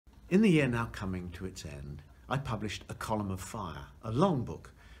In the year now coming to its end, I published A Column of Fire, a long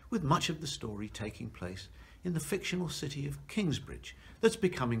book with much of the story taking place in the fictional city of Kingsbridge that's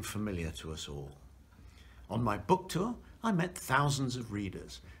becoming familiar to us all. On my book tour, I met thousands of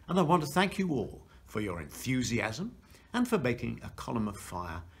readers, and I want to thank you all for your enthusiasm and for making A Column of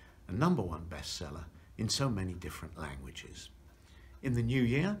Fire a #1 bestseller in so many different languages. In the new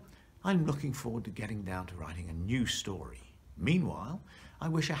year, I'm looking forward to getting down to writing a new story. Meanwhile, I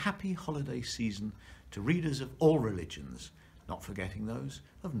wish a happy holiday season to readers of all religions, not forgetting those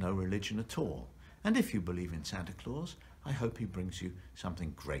of no religion at all. And if you believe in Santa Claus, I hope he brings you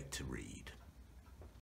something great to read.